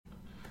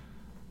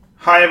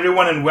Hi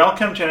everyone and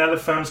welcome to another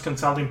Firms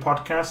Consulting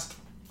podcast.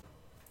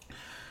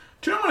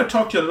 Today I want to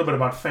talk to you a little bit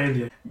about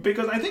failure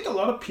because I think a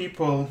lot of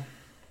people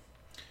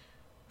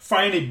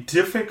find it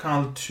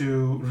difficult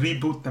to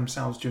reboot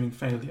themselves during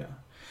failure.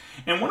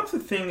 And one of the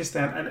things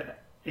that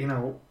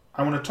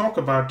I want to talk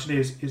about today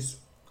is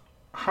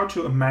how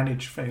to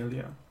manage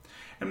failure.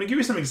 I'm going to give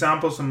you some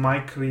examples from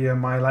my career,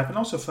 my life, and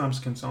also Firms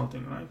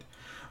Consulting, right?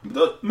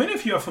 Many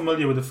of you are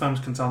familiar with the Firms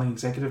Consulting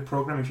Executive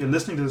Program. If you're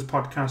listening to this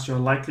podcast, you're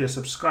likely a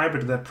subscriber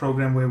to that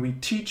program where we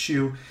teach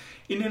you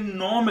in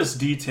enormous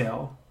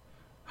detail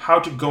how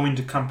to go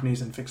into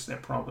companies and fix their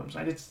problems.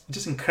 Right? It's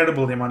just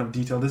incredible the amount of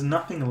detail. There's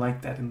nothing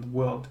like that in the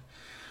world.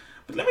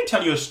 But let me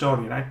tell you a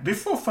story. Right?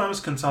 Before Firms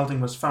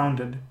Consulting was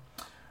founded,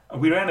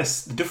 we ran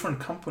a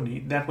different company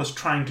that was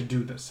trying to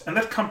do this. And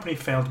that company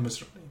failed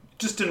miserably. It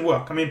just didn't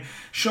work. I mean,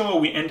 sure,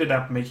 we ended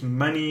up making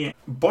money.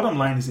 Bottom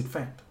line is it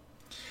failed.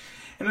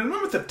 And I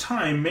remember at the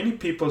time, many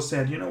people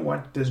said, you know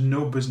what, there's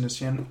no business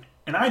here.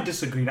 And I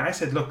disagreed. I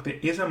said, look, there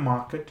is a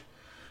market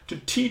to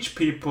teach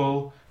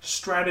people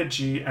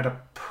strategy at a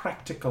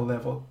practical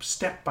level,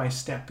 step by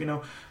step. You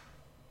know,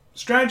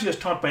 strategy as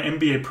taught by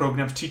MBA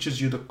programs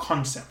teaches you the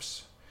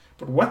concepts.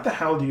 But what the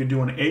hell do you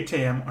do at 8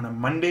 a.m. on a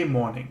Monday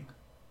morning?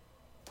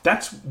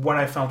 That's what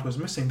I felt was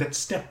missing, that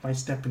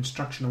step-by-step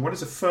instruction. And what is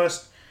the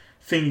first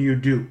thing you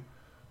do?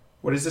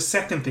 What is the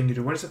second thing you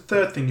do? What is the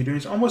third thing you do?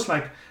 It's almost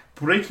like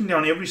breaking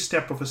down every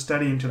step of a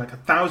study into like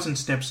 1,000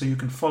 steps so you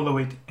can follow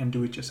it and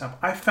do it yourself.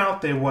 I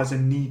felt there was a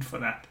need for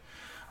that.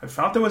 I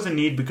felt there was a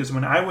need because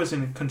when I was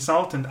a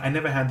consultant, I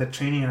never had that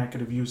training and I could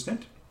have used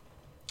it.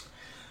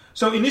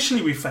 So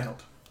initially we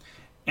failed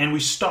and we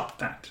stopped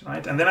that,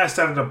 right? And then I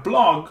started a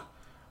blog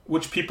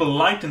which people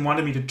liked and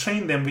wanted me to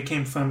train them,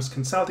 became Firms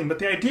Consulting. But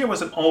the idea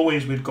wasn't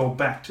always we'd go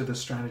back to the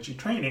strategy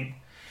training.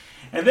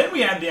 And then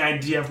we had the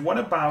idea of what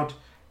about,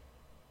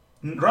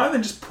 rather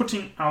than just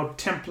putting out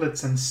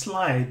templates and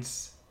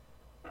slides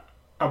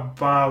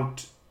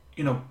about,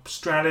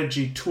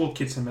 strategy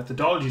toolkits and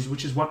methodologies,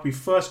 which is what we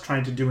first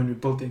tried to do when we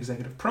built the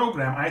executive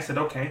program, I said,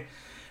 okay,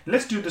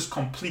 let's do this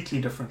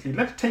completely differently.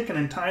 Let's take an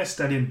entire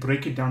study and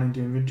break it down into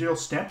individual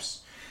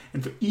steps.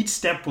 And for each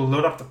step, we'll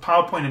load up the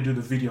PowerPoint and do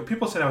the video.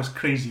 People said I was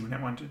crazy when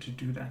I wanted to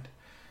do that.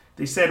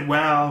 They said,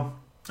 well,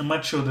 I'm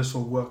not sure this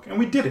will work. And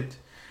we did it.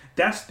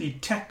 That's the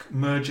Tech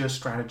Merger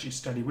Strategy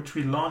Study, which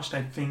we launched,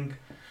 I think,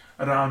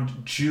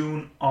 around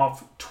June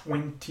of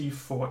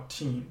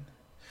 2014.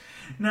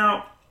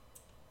 Now,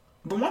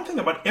 the one thing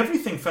about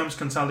everything Firms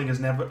Consulting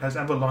has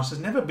ever launched has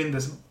never been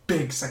this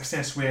big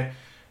success where,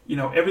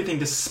 everything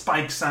just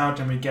spikes out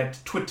and we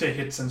get Twitter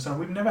hits and so on.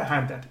 We've never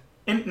had that.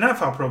 And none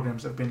of our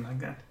programs have been like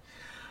that.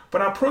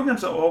 But our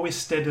programs are always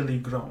steadily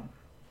grown.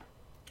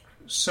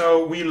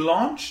 So we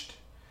launched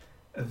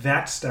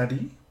that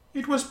study.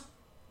 It was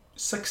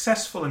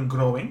successful and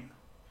growing.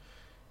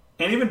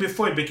 And even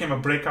before it became a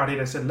breakout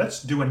hit, I said,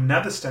 let's do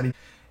another study.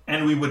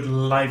 And we would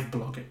live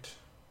blog it.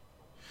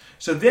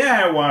 So there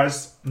I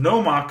was,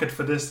 no market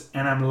for this,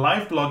 and I'm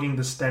live blogging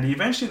the study.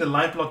 Eventually the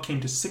live blog came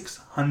to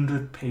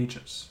 600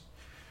 pages.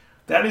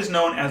 That is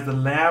known as the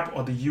LAB,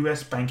 or the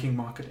US Banking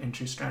Market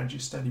Entry Strategy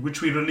Study,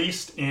 which we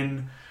released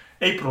in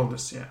April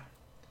this year.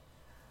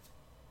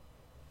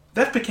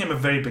 That became a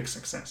very big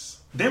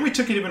success. Then we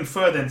took it even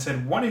further and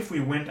said, what if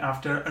we went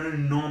after an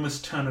enormous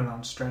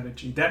turnaround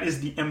strategy? That is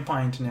the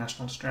Empire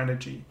International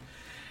strategy.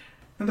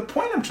 And the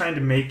point I'm trying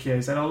to make here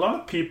is that a lot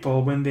of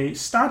people, when they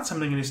start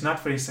something and it's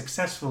not very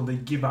successful, they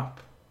give up.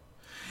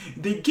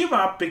 They give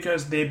up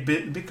because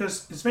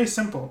it's very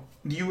simple.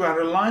 You are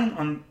relying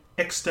on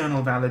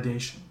external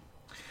validation.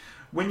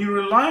 When you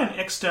rely on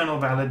external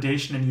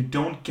validation and you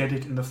don't get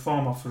it in the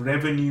form of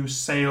revenue,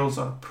 sales,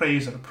 or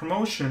praise, or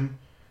promotion,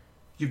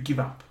 you give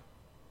up.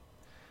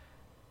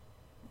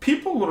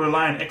 People who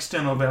rely on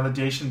external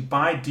validation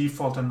by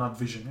default are not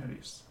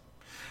visionaries.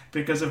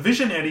 Because a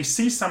visionary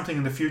sees something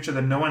in the future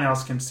that no one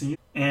else can see,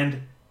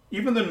 and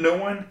even though no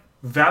one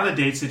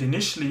validates it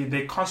initially,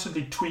 they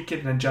constantly tweak it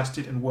and adjust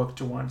it and work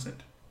towards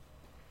it.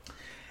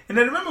 And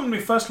I remember when we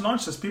first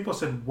launched this, people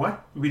said,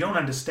 what? We don't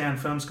understand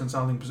Firms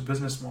Consulting's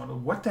business model.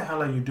 What the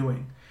hell are you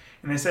doing?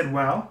 And I said,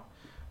 well,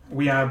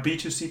 we are a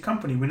B2C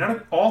company. We're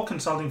not all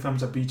consulting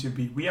firms are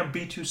B2B. We are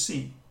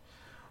B2C.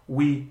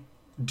 We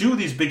do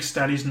these big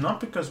studies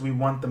not because we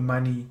want the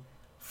money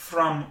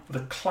from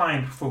the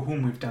client for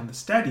whom we've done the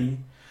study.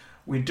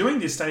 We're doing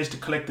these studies to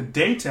collect the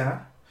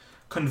data,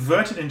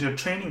 convert it into a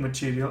training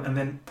material, and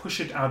then push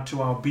it out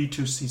to our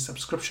B2C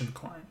subscription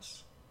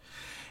clients.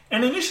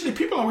 And initially,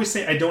 people always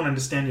say, I don't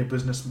understand your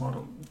business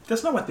model.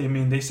 That's not what they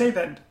mean. They say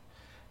that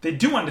they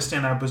do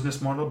understand our business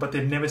model, but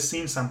they've never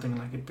seen something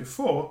like it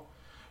before.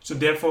 So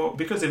therefore,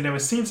 because they've never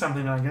seen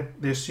something like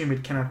it, they assume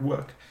it cannot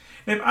work.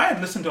 And if I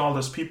had listened to all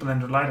those people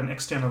and relied on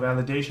external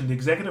validation, the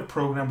executive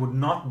program would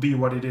not be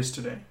what it is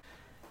today.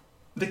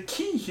 The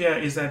key here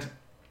is that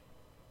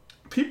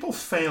people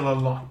fail a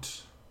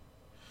lot,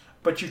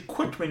 but you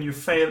quit when you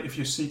fail if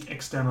you seek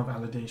external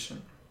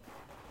validation.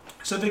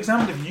 So for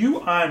example, if you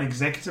are an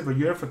executive or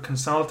you're a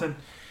consultant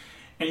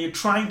and you're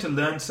trying to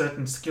learn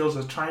certain skills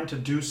or trying to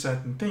do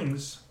certain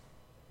things,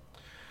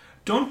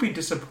 Don't be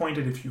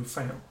disappointed if you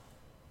fail.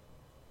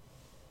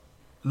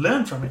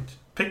 Learn from it.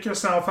 Pick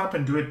yourself up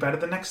and do it better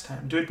the next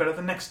time. Do it better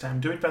the next time.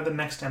 Do it better the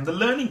next time. The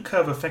learning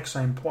curve effects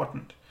are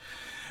important.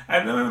 I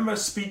remember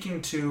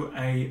speaking to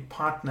a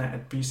partner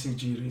at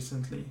BCG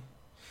recently,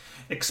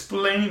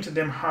 explaining to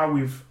them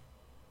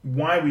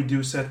why we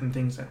do certain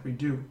things that we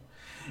do.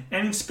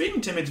 And in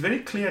speaking to him, it's very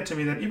clear to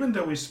me that even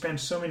though we spent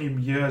so many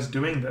years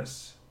doing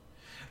this,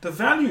 the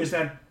value is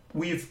that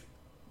we've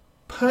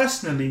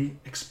personally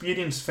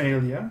experienced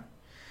failure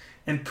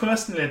and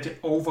personally had to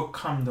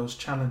overcome those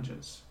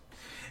challenges.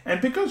 And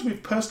because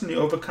we've personally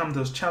overcome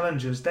those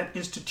challenges, that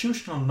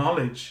institutional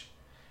knowledge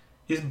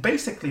is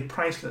basically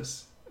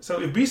priceless.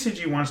 So if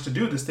BCG wants to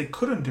do this, they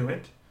couldn't do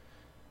it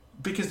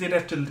because they'd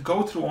have to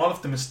go through all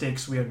of the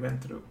mistakes we had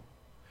went through.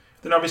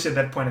 Then obviously at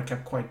that point I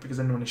kept quiet because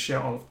I didn't want to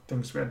share all of the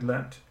things we had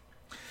learned.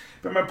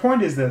 But my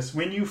point is this: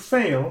 when you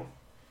fail,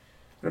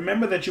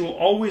 remember that you will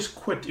always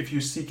quit if you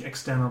seek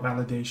external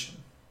validation.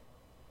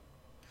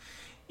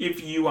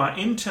 If you are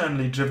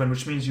internally driven,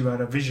 which means you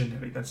are a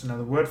visionary, that's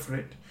another word for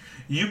it,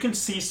 you can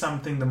see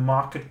something the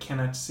market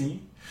cannot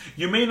see.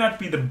 You may not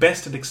be the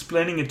best at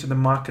explaining it to the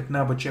market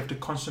now, but you have to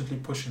constantly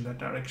push in that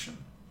direction.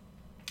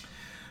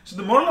 So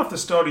the moral of the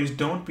story is,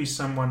 don't be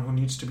someone who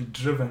needs to be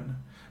driven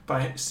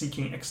by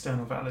seeking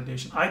external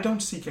validation. I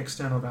don't seek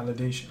external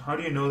validation. How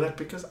do you know that?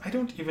 Because I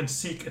don't even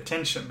seek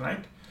attention,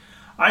 right?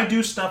 I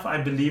do stuff,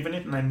 I believe in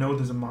it, and I know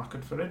there's a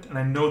market for it, and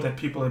I know that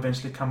people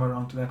eventually come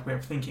around to that way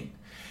of thinking.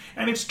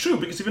 And it's true,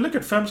 because if you look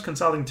at firms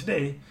consulting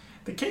today,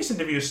 the case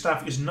interview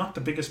stuff is not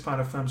the biggest part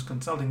of firms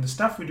consulting. The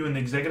stuff we do in the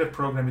executive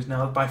program is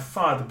now by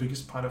far the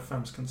biggest part of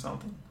firms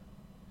consulting.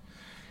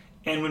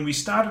 And when we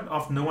started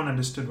off, no one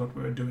understood what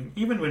we were doing.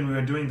 Even when we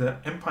were doing the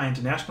Empire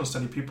International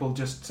study, people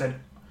just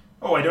said,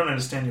 "Oh, I don't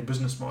understand your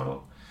business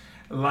model."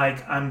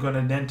 Like, I'm going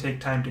to then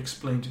take time to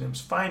explain to them. It's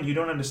fine, you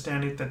don't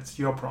understand it, that's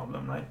your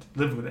problem, right?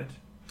 Live with it.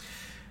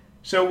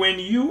 So when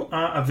you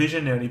are a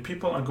visionary,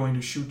 people are going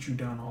to shoot you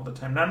down all the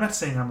time. Now, I'm not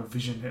saying I'm a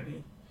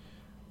visionary.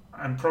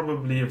 I'm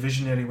probably a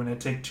visionary when I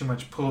take too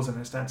much pills and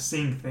I start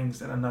seeing things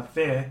that are not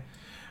there.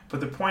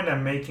 But the point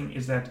I'm making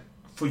is that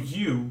for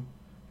you,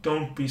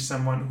 don't be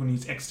someone who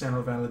needs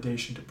external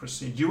validation to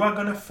proceed. You are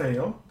going to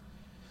fail,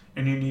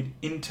 and you need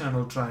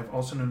internal drive,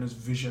 also known as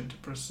vision, to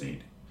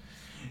proceed.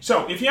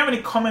 So if you have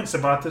any comments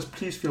about this,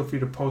 please feel free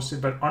to post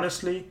it. But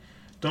honestly,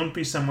 don't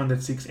be someone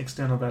that seeks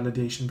external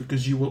validation,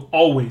 because you will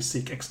always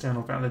seek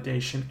external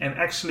validation. And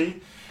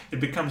actually, it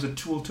becomes a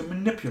tool to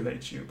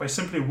manipulate you. By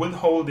simply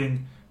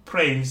withholding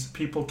praise,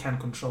 people can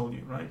control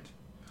you, right?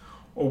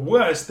 Or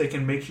worse, they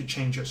can make you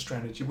change your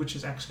strategy, which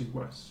is actually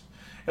worse.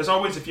 As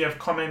always, if you have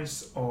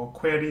comments or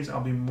queries,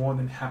 I'll be more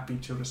than happy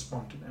to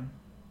respond to them.